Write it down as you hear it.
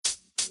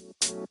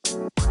All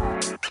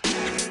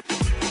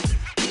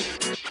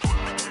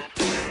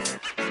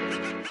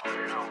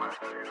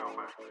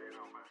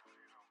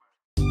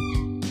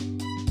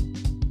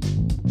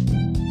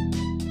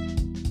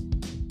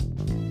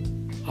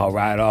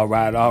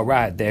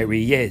right, there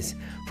he is.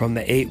 From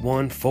the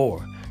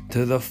 814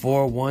 to the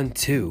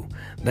 412,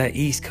 the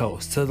East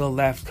Coast to the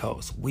left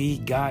coast, we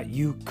got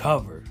you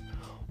covered.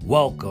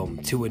 Welcome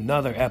to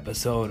another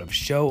episode of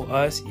Show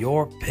Us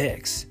Your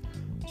Picks.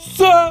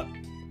 Sup?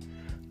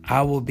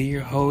 I will be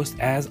your host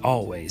as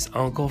always,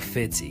 Uncle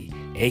Fitzy,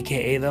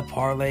 aka the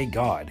Parlay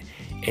God,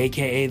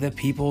 aka the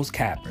People's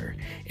Capper,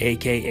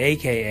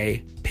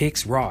 aka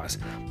Picks Ross.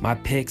 My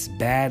picks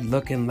bad,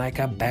 looking like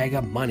a bag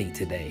of money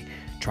today.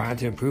 Trying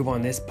to improve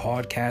on this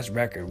podcast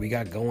record we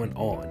got going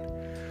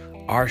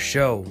on. Our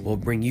show will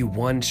bring you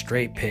one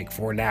straight pick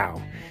for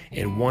now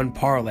and one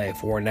parlay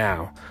for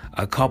now,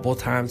 a couple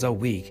times a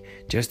week,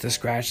 just to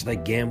scratch the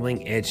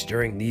gambling itch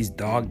during these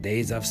dog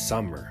days of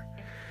summer.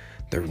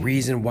 The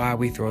reason why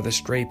we throw the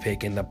straight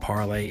pick in the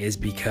parlay is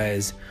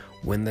because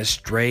when the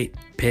straight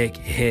pick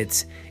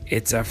hits,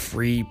 it's a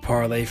free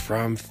parlay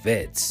from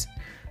Fitz.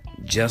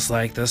 Just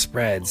like the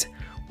spreads,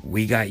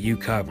 we got you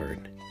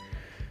covered.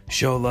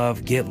 Show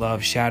love, get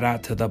love, shout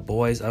out to the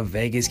boys of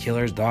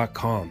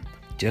VegasKillers.com.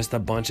 Just a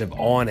bunch of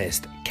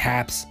honest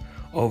caps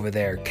over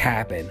there,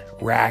 capping,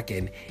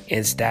 racking,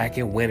 and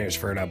stacking winners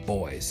for the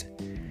boys.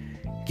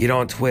 Get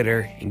on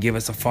Twitter and give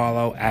us a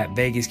follow at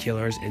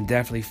VegasKillers, and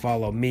definitely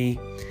follow me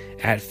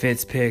at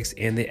FitzPicks,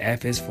 and the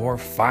F is for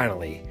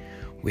finally.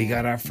 We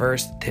got our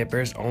first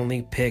tippers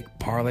only pick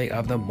parlay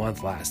of the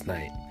month last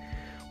night.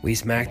 We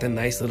smacked a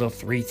nice little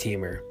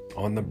 3-teamer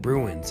on the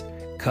Bruins,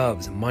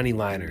 Cubs,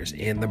 moneyliners,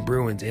 and the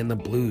Bruins and the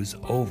Blues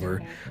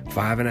over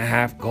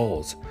 5.5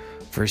 goals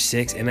for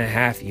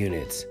 6.5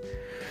 units.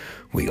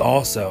 We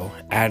also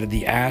added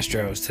the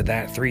Astros to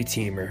that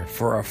 3-teamer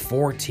for a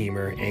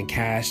 4-teamer and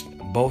cashed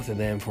both of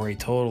them for a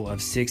total of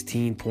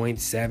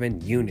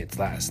 16.7 units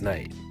last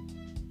night.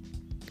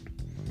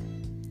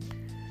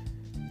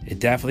 It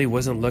definitely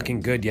wasn't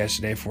looking good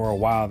yesterday for a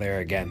while there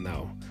again,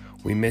 though.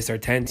 We missed our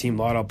 10-team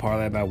lotto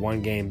parlay by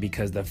one game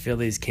because the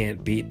Phillies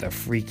can't beat the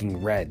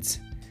freaking Reds.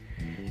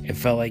 It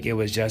felt like it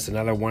was just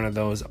another one of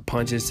those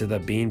punches to the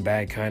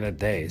beanbag kind of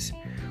days.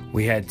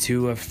 We had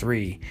 2 of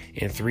 3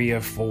 and 3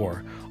 of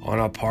 4 on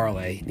a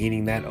parlay,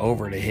 needing that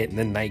over to hit in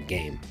the night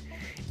game.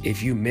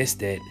 If you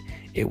missed it,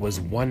 it was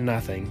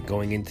 1-0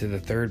 going into the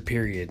third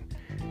period.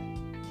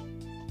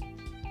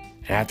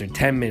 And after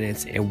 10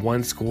 minutes and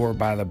one score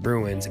by the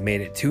Bruins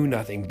made it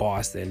 2-0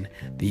 Boston,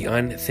 the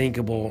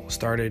unthinkable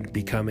started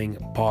becoming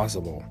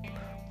possible.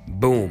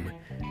 Boom,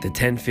 the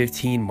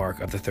 10:15 mark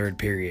of the third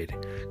period.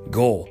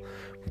 Goal,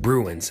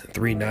 Bruins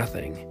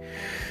 3-0.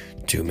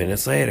 2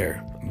 minutes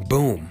later,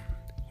 boom,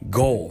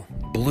 goal,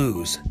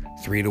 Blues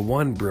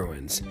 3-1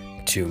 Bruins.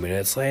 2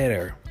 minutes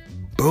later,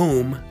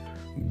 boom,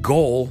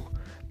 goal,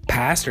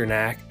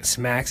 Pasternak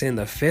smacks in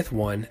the 5th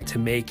one to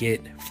make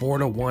it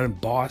 4-1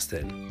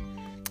 Boston.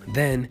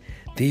 Then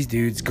these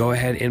dudes go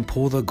ahead and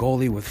pull the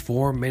goalie with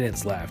 4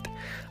 minutes left.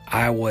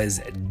 I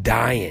was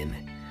dying.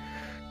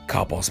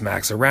 Couple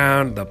smacks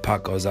around, the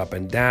puck goes up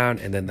and down,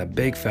 and then the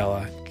big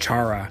fella,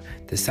 Chara,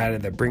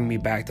 decided to bring me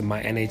back to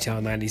my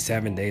NHL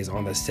 97 days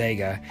on the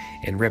Sega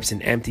and rips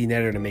an empty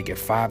netter to make it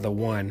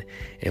 5-1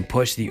 and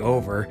push the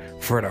over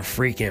for the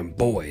freaking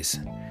boys.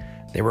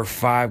 There were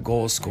 5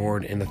 goals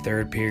scored in the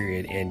third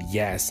period, and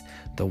yes,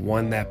 the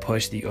one that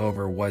pushed the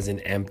over was an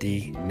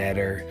empty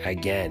netter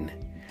again.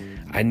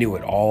 I knew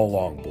it all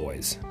along,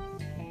 boys.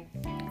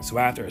 So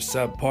after a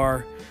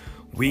subpar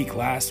week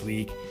last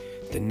week,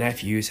 the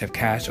nephews have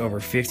cashed over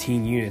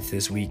 15 units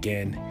this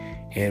weekend,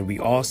 and we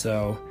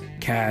also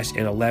cashed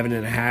an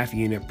 11.5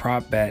 unit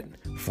prop bet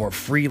for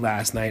free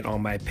last night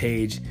on my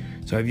page.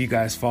 So if you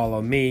guys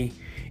follow me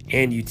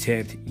and you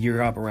tipped,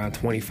 you're up around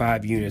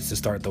 25 units to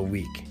start the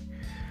week.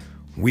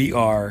 We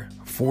are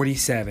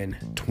 47,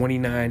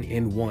 29,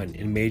 and 1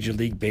 in Major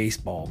League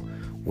Baseball,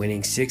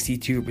 winning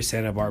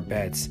 62% of our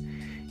bets.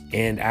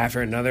 And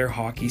after another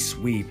hockey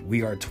sweep,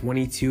 we are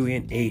 22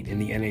 and 8 in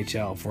the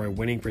NHL for a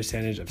winning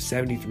percentage of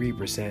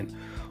 73%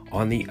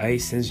 on the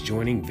ice since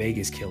joining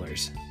Vegas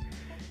Killers.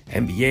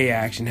 NBA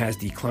action has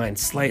declined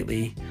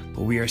slightly,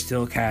 but we are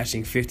still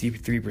cashing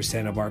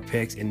 53% of our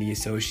picks in the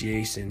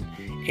association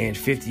and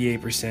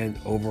 58%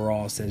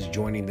 overall since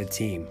joining the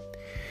team.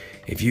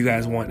 If you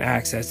guys want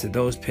access to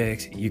those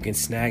picks, you can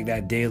snag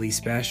that daily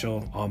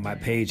special on my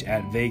page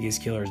at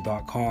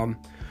VegasKillers.com.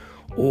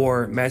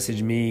 or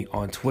message me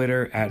on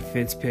Twitter at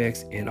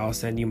FitzPicks, and I'll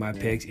send you my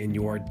picks in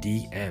your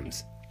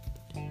DMs.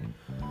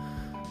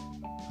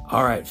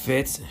 All right,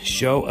 Fitz,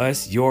 show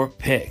us your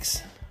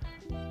picks.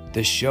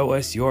 The show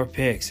us your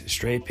picks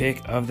straight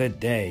pick of the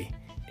day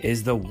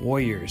is the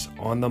Warriors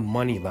on the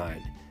money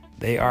line.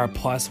 They are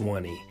plus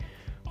money.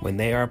 When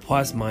they are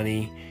plus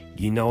money,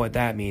 you know what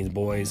that means,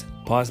 boys.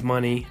 Plus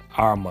money,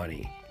 our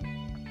money.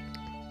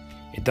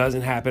 It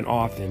doesn't happen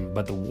often,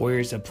 but the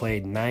Warriors have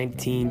played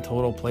 19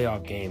 total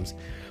playoff games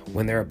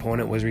when their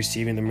opponent was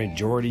receiving the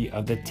majority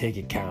of the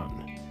ticket count.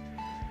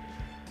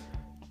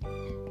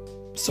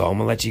 So I'm going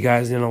to let you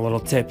guys in a little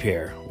tip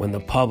here. When the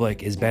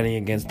public is betting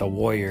against the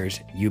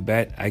Warriors, you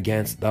bet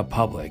against the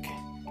public.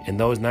 In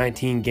those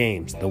 19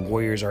 games, the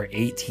Warriors are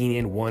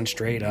 18-1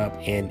 straight up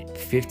and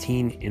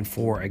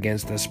 15-4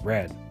 against the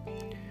spread,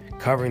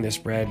 covering the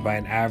spread by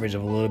an average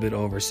of a little bit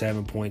over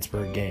 7 points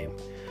per game.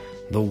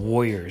 The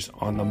Warriors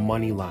on the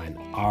money line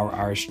are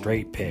our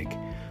straight pick.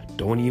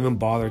 Don't even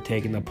bother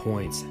taking the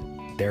points.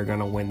 They're going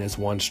to win this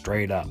one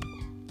straight up.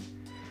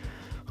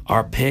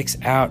 Our picks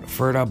out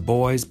for the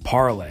boys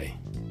parlay.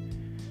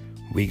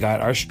 We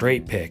got our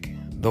straight pick,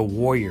 the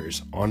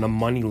Warriors on the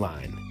money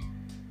line.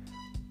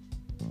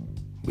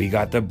 We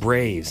got the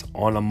Braves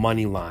on the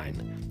money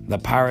line. The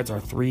Pirates are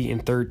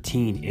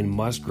 3-13 in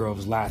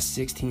Musgrove's last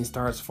 16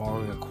 starts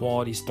following a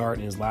quality start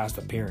in his last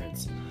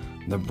appearance.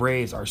 The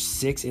Braves are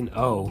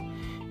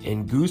 6-0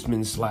 in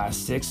Guzman's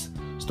last 6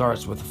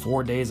 starts with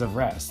 4 days of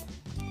rest.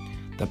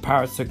 The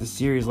Pirates took the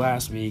series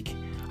last week.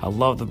 I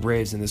love the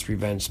Braves in this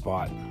revenge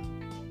spot.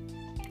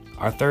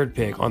 Our third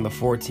pick on the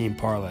 14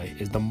 parlay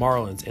is the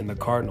Marlins and the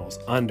Cardinals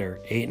under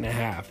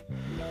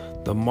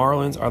 8.5. The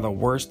Marlins are the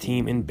worst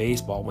team in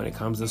baseball when it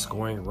comes to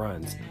scoring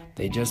runs.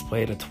 They just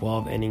played a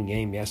 12-inning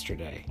game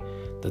yesterday.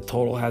 The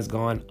total has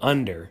gone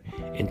under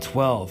in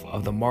 12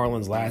 of the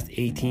Marlins' last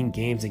 18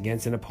 games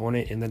against an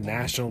opponent in the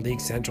National League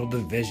Central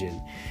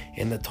Division,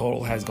 and the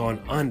total has gone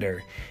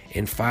under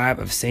in 5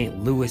 of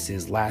St.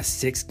 Louis's last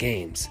 6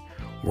 games.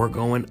 We're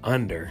going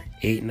under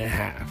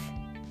 8.5.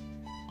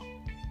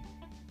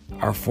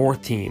 Our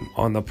fourth team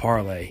on the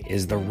parlay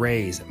is the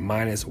Rays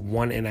minus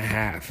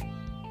 1.5.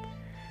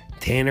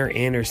 Tanner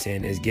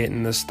Anderson is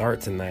getting the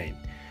start tonight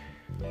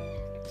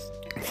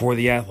for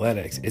the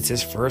Athletics. It's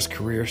his first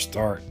career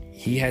start.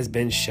 He has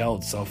been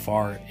shelled so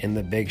far in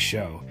the big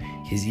show.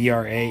 His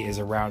ERA is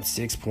around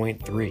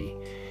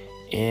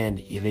 6.3, and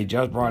they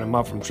just brought him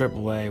up from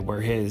AAA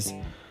where his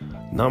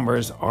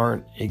numbers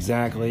aren't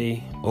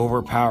exactly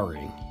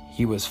overpowering.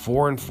 He was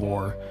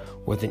 4-4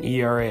 with an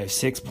ERA of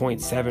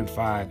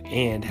 6.75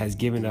 and has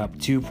given up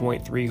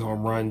 2.3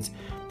 home runs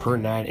per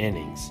 9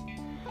 innings.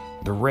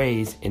 The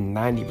Rays, in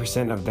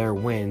 90% of their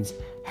wins,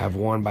 have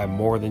won by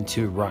more than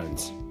 2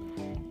 runs.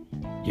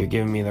 You're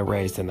giving me the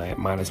Rays tonight,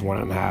 minus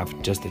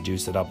 1.5, just to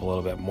juice it up a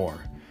little bit more.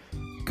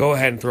 Go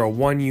ahead and throw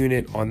 1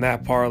 unit on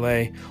that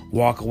parlay,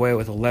 walk away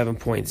with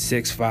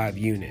 11.65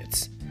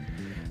 units.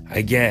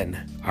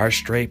 Again, our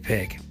straight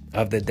pick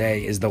of the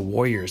day is the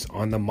Warriors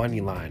on the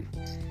money line.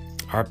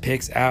 Our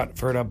picks out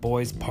for the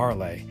boys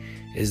parlay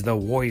is the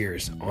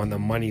Warriors on the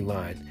money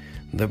line,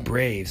 the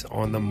Braves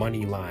on the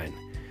money line,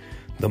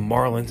 the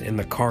Marlins and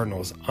the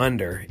Cardinals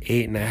under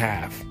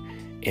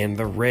 8.5, and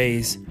the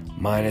Rays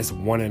minus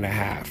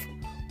 1.5.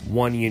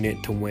 1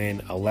 unit to win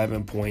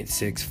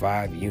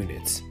 11.65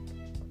 units.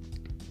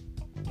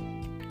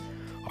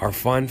 Our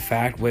fun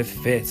fact with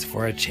Fitz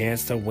for a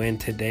chance to win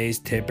today's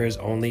Tippers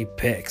Only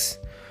picks.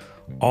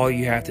 All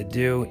you have to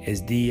do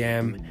is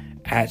DM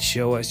at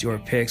Show Us Your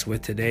Picks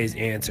with today's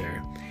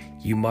answer.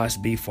 You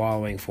must be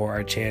following for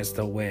our chance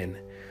to win.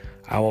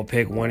 I will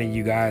pick one of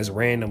you guys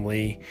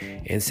randomly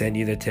and send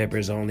you the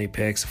Tippers Only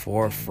picks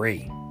for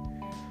free.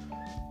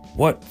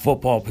 What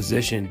football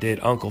position did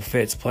Uncle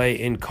Fitz play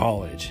in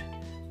college?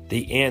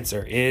 The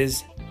answer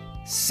is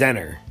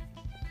center.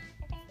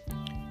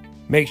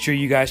 Make sure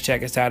you guys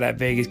check us out at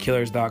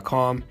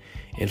VegasKillers.com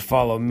and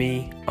follow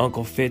me,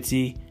 Uncle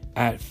Fitzy,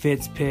 at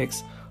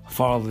FitzPicks.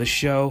 Follow the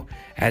show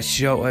at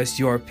Show Us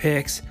Your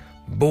Picks.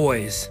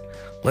 Boys,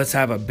 let's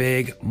have a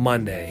big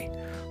Monday.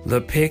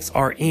 The picks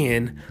are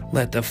in.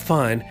 Let the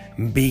fun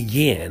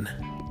begin.